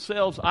find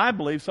themselves, I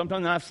believe,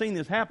 sometimes, and I've seen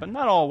this happen,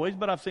 not always,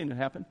 but I've seen it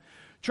happen.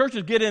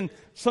 Churches get in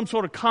some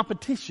sort of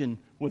competition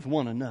with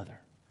one another.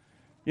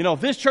 You know,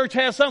 if this church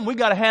has something, we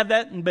got to have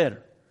that and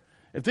better.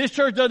 If this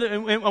church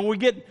doesn't, and we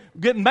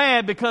get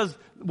mad because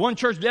one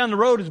church down the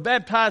road is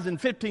baptizing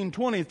 15,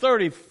 20,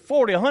 30,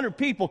 40, 100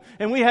 people,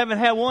 and we haven't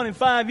had one in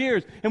 5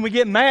 years, and we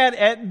get mad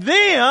at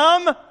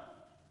them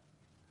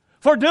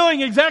for doing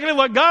exactly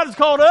what God has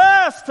called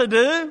us to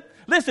do.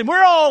 Listen,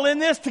 we're all in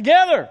this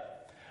together.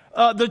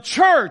 The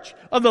church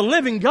of the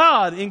living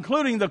God,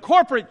 including the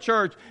corporate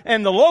church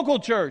and the local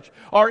church,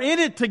 are in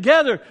it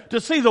together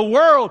to see the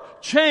world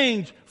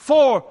change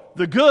for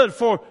the good,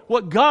 for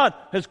what God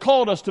has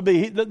called us to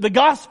be, the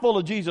gospel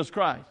of Jesus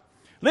Christ.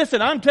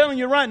 Listen, I'm telling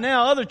you right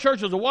now, other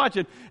churches are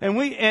watching,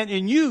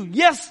 and you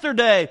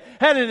yesterday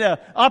had an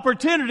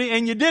opportunity,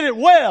 and you did it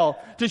well,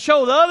 to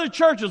show the other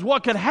churches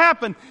what could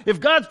happen if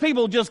God's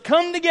people just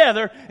come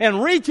together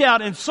and reach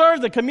out and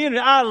serve the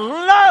community. I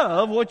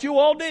love what you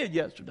all did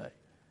yesterday.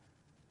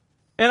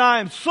 And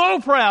I am so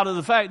proud of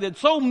the fact that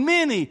so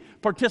many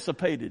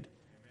participated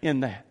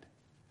in that.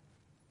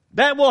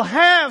 That will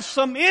have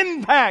some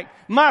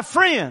impact, my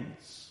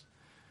friends.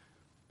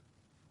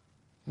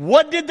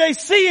 What did they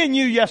see in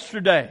you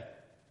yesterday?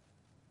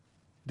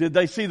 Did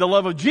they see the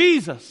love of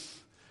Jesus?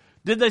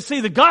 Did they see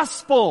the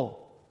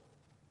gospel?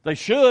 They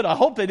should. I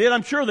hope they did.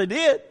 I'm sure they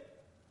did.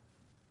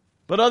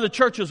 But other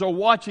churches are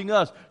watching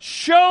us.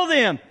 Show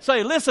them.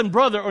 Say, listen,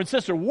 brother or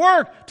sister,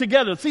 work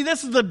together. See,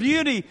 this is the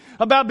beauty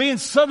about being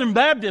Southern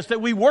Baptist,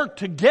 that we work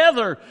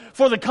together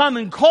for the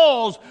common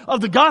cause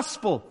of the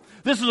gospel.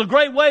 This is a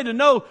great way to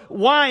know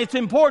why it's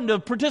important to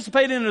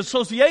participate in an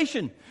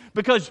association,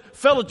 because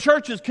fellow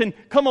churches can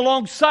come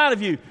alongside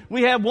of you.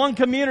 We have one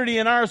community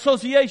in our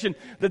association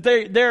that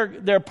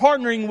they're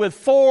partnering with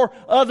 4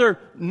 other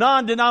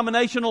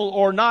non-denominational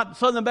or not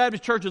Southern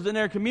Baptist churches in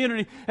their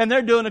community, and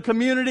they're doing a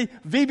community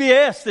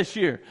VBS this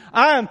year.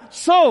 I am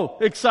so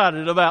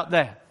excited about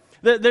that.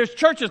 There's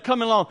churches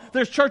coming along.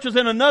 There's churches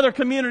in another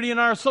community in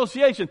our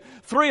association.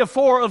 3 or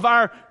 4 of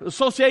our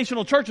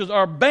associational churches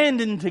are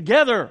banding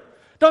together.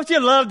 Don't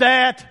you love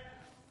that?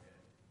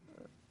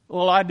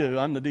 Well, I do.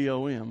 I'm the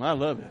DOM. I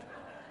love it.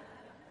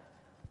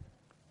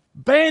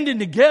 Banding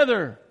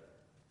together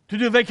to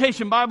do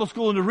Vacation Bible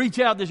School and to reach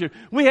out this year.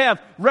 We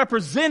have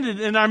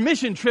represented in our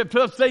mission trip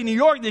to upstate New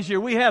York this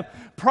year. We have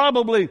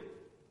probably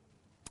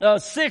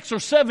 6 or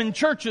 7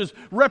 churches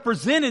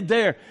represented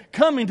there,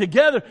 coming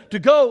together to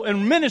go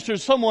and minister to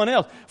someone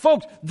else.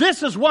 Folks,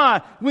 this is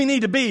why we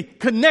need to be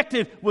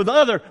connected with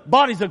other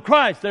bodies of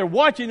Christ. They're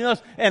watching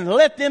us, and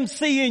let them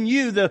see in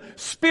you the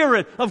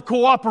spirit of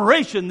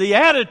cooperation, the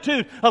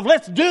attitude of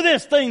let's do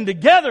this thing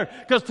together,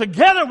 because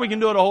together we can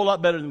do it a whole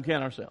lot better than we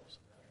can ourselves.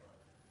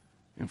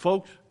 And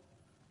folks,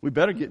 we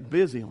better get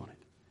busy on it,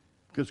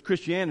 because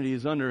Christianity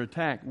is under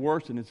attack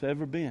worse than it's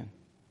ever been.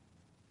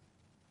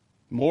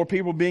 More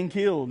people being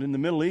killed in the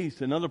Middle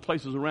East and other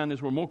places around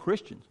this world. More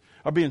Christians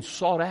are being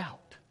sought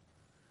out.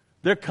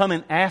 They're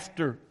coming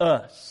after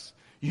us.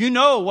 You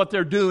know what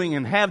they're doing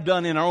and have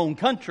done in our own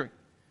country.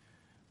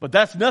 But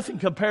that's nothing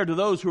compared to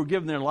those who are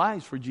giving their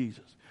lives for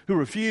Jesus, who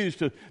refuse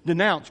to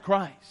denounce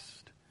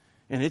Christ.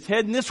 And it's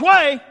heading this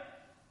way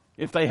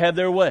if they have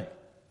their way.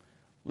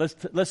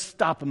 Let's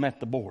stop them at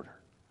the border.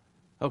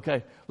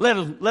 Okay?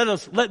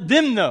 Let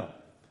them know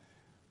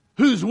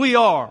whose we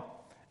are.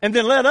 And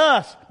then let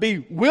us be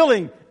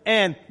willing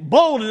and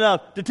bold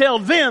enough to tell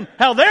them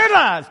how their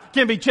lives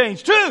can be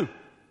changed too.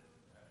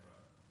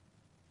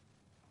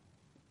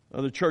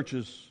 Other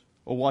churches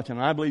are watching.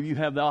 I believe you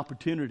have the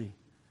opportunity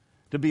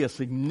to be a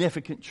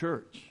significant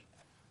church.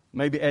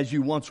 Maybe as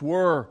you once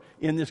were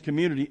in this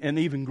community, and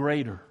even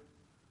greater.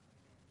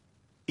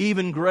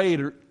 Even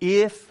greater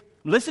if,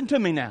 listen to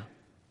me now,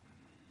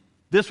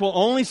 this will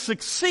only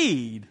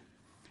succeed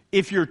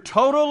if you're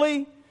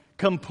totally,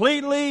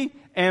 completely,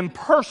 and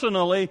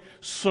personally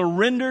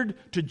surrendered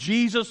to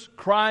Jesus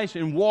Christ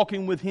and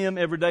walking with Him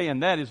every day.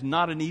 And that is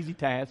not an easy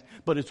task,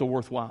 but it's a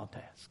worthwhile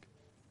task.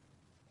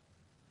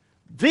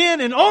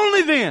 Then and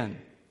only then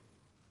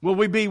will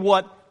we be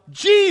what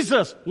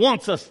Jesus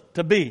wants us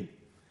to be.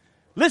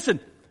 Listen,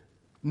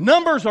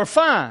 numbers are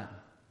fine.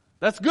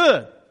 That's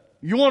good.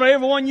 You want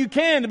everyone you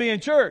can to be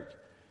in church.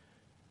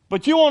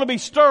 But you want to be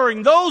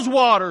stirring those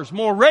waters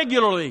more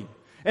regularly.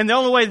 And the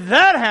only way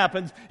that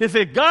happens is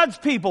if God's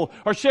people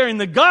are sharing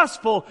the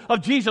gospel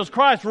of Jesus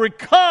Christ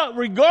regardless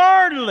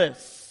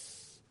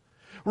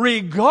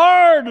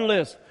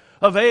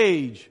of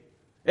age,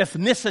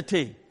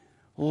 ethnicity,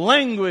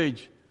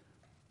 language,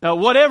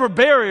 whatever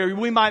barrier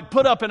we might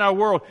put up in our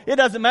world. It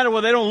doesn't matter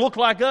whether they don't look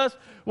like us,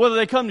 whether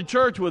they come to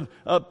church with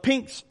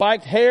pink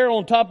spiked hair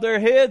on top of their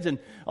heads and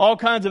all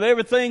kinds of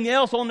everything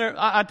else on their...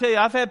 I tell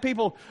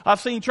you, I've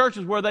seen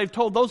churches where they've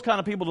told those kind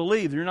of people to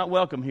leave. You're not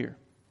welcome here.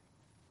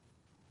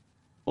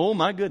 Oh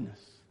my goodness.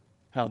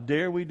 How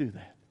dare we do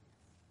that?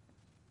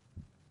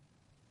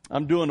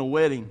 I'm doing a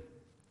wedding.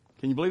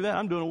 Can you believe that?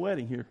 I'm doing a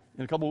wedding here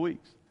in a couple of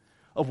weeks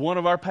of one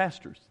of our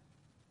pastors.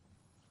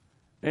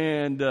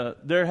 And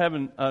they're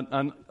having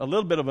a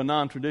little bit of a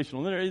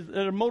non-traditional.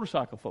 They're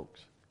motorcycle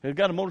folks. They've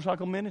got a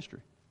motorcycle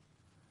ministry.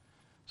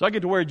 So I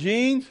get to wear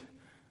jeans,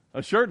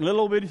 a shirt, and a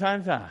little old bitty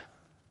tiny tie.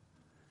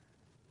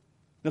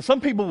 Now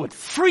some people would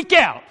freak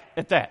out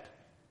at that.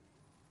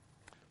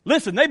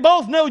 Listen, they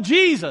both know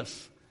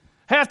Jesus.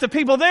 Half the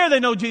people there, they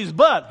know Jesus.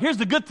 But here's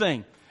the good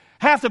thing.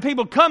 Half the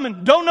people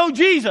coming don't know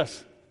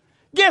Jesus.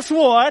 Guess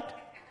what?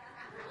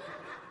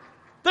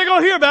 They're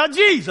going to hear about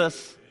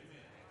Jesus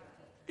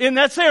in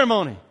that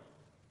ceremony.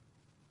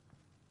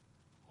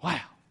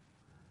 Wow.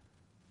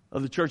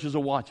 Other churches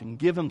are watching.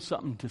 Give them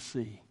something to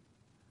see.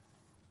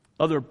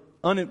 Other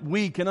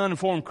weak and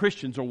uninformed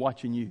Christians are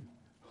watching you.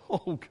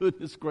 Oh,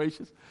 goodness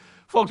gracious.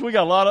 Folks, we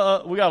got a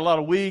lot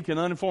of weak and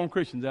uninformed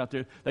Christians out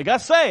there. They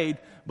got saved,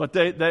 but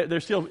they're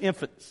still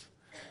infants.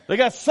 They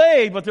got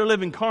saved, but they're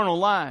living carnal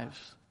lives.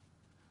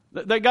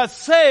 They got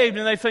saved,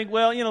 and they think,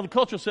 well, the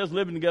culture says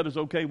living together is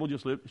okay. We'll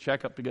just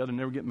shack up together and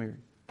never get married.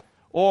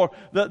 Or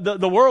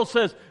the world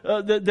says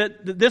that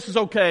this is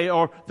okay,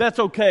 or that's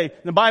okay.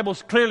 The Bible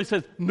clearly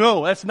says,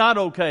 no, that's not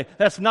okay.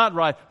 That's not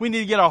right. We need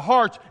to get our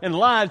hearts and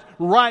lives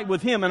right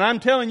with Him. And I'm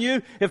telling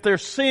you, if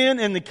there's sin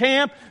in the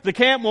camp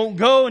won't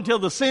go until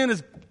the sin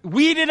is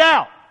weeded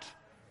out.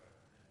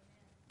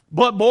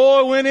 But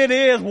boy, when it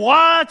is,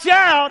 watch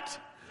out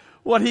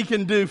what He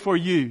can do for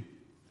you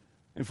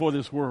and for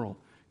this world.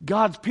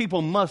 God's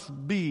people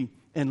must be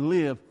and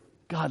live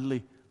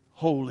godly,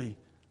 holy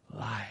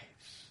lives.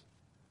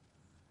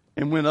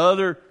 And when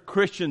other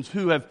Christians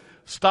who have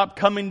stopped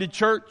coming to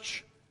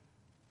church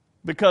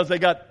because they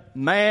got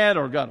mad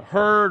or got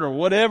hurt or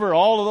whatever,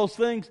 all of those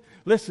things,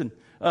 listen,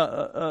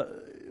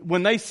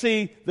 when they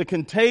see the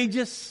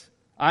contagious,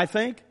 I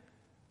think,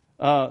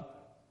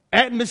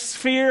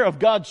 atmosphere of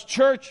God's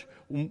church,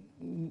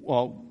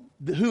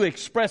 who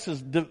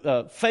expresses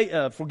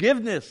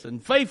forgiveness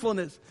and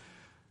faithfulness,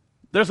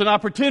 there's an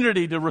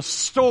opportunity to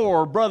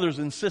restore brothers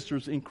and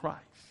sisters in Christ.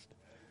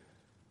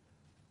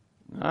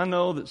 I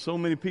know that so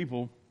many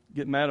people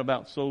get mad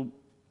about so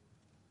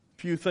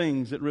few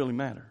things that really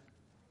matter.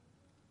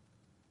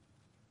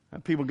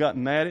 And people got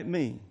mad at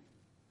me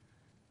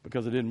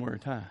because I didn't wear a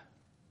tie.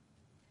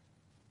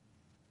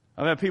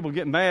 I've had people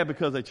get mad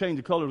because they changed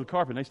the color of the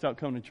carpet and they stopped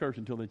coming to church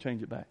until they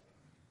change it back.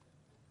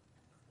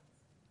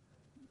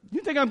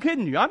 You think I'm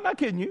kidding you? I'm not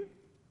kidding you.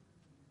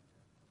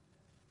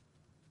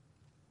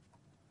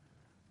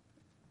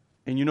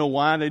 And you know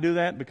why they do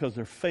that? Because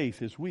their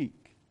faith is weak.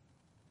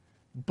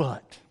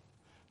 But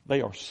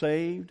they are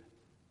saved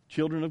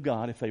children of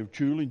God if they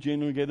truly,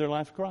 genuinely gave their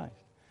life to Christ.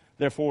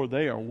 Therefore,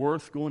 they are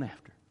worth going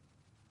after.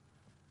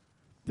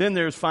 Then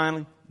there's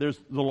the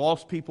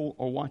lost people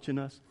are watching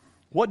us.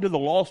 What do the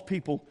lost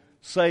people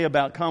say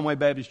about Conway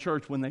Baptist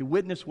Church when they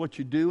witness what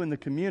you do in the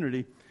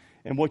community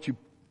and what you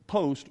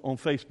post on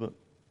Facebook?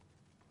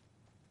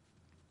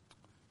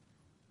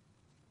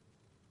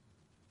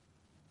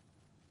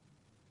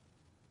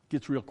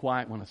 Gets real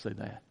quiet when I say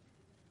that.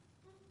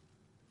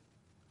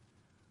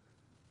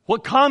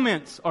 What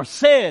comments are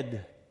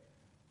said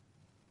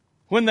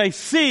when they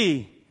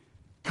see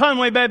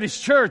Conway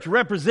Baptist Church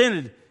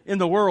represented in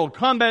the world?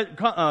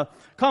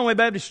 Conway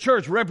Baptist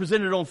Church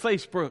represented on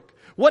Facebook.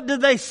 What do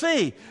they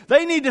see?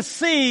 They need to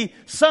see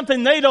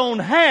something they don't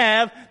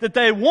have that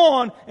they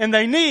want and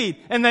they need,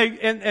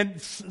 and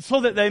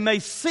so that they may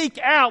seek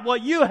out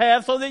what you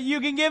have so that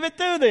you can give it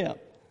to them.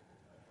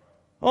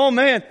 Oh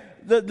man,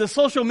 the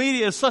social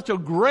media is such a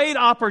great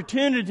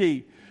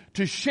opportunity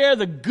to share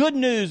the good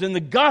news and the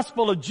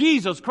gospel of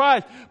Jesus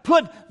Christ.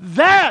 Put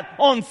that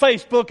on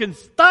Facebook and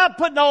stop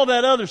putting all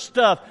that other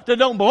stuff that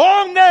don't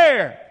belong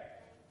there.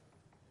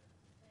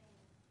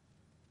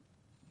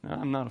 Now,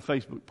 I'm not a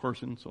Facebook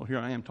person, so here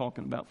I am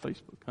talking about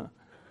Facebook, huh?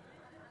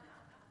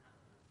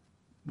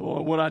 Boy,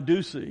 what I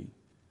do see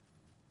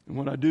and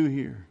what I do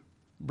hear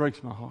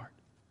breaks my heart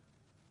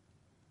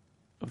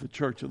of the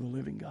church of the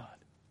living God.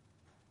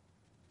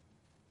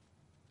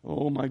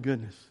 Oh my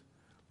goodness.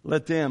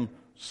 Let them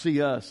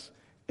see us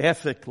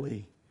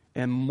ethically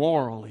and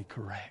morally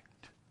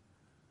correct.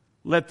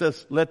 Let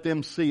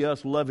them see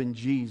us loving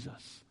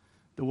Jesus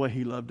the way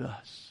He loved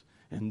us.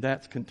 And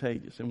that's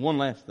contagious. And one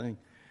last thing.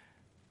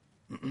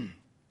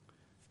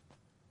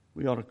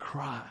 We ought to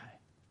cry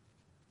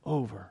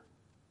over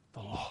the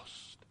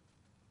lost.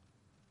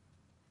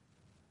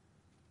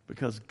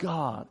 Because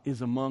God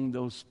is among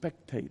those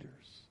spectators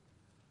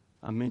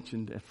I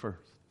mentioned at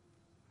first.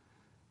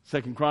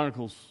 2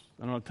 Chronicles,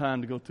 I don't have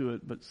time to go through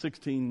it, but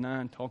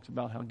 16:9 talks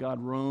about how God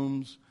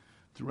roams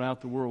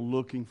throughout the world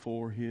looking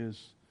for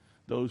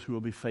those who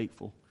will be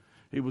faithful.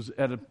 He was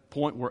at a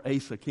point where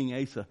King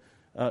Asa,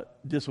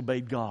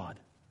 disobeyed God.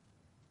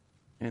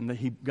 And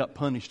he got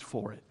punished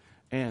for it.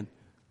 And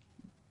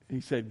he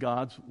said,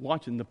 God's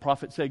watching. The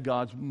prophet said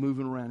God's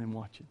moving around and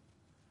watching.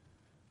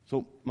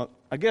 So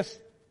I guess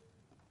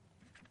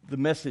the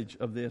message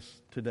of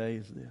this today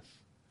is this.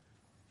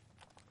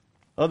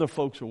 Other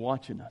folks are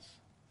watching us.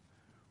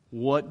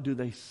 What do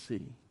they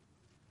see?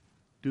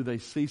 Do they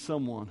see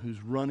someone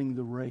who's running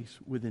the race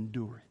with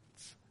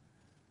endurance?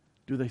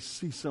 Do they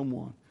see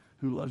someone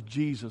who loves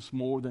Jesus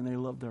more than they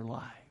love their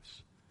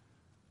lives?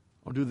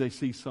 Or do they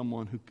see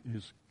someone who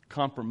is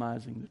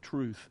compromising the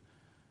truth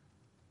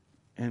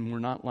and we're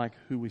not like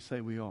who we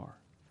say we are?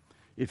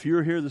 If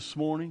you're here this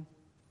morning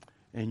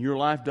and your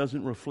life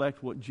doesn't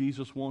reflect what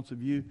Jesus wants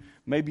of you,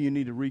 maybe you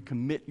need to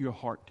recommit your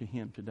heart to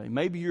Him today.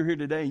 Maybe you're here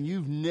today and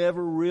you've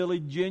never really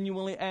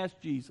genuinely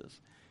asked Jesus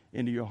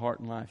into your heart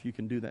and life. You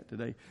can do that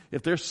today.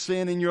 If there's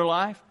sin in your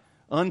life,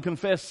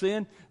 unconfessed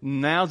sin,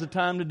 now's the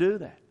time to do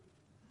that.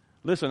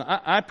 Listen,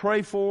 I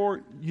pray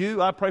for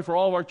you. I pray for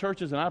all of our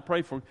churches, and I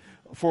pray for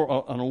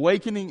an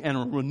awakening and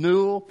a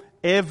renewal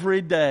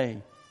every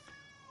day.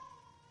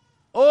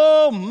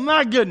 Oh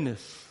my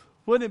goodness.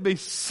 Wouldn't it be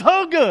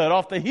so good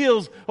off the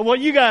heels of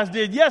what you guys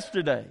did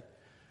yesterday?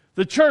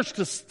 The church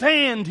to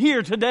stand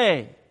here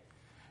today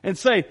and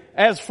say,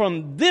 as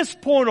from this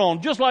point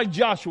on, just like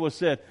Joshua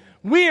said,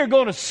 we are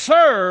going to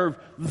serve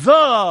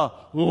the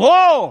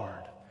Lord.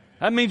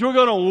 That means we're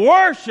going to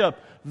worship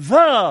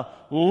the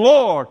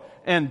Lord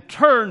and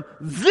turn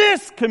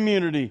this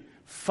community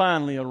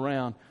finally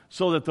around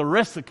so that the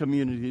rest of the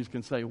communities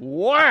can say,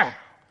 wow,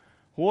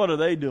 what are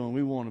they doing?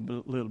 We want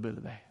a little bit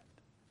of that.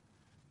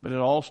 But it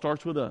all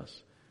starts with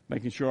us,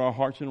 making sure our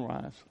hearts and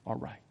lives are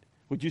right.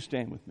 Would you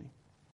stand with me?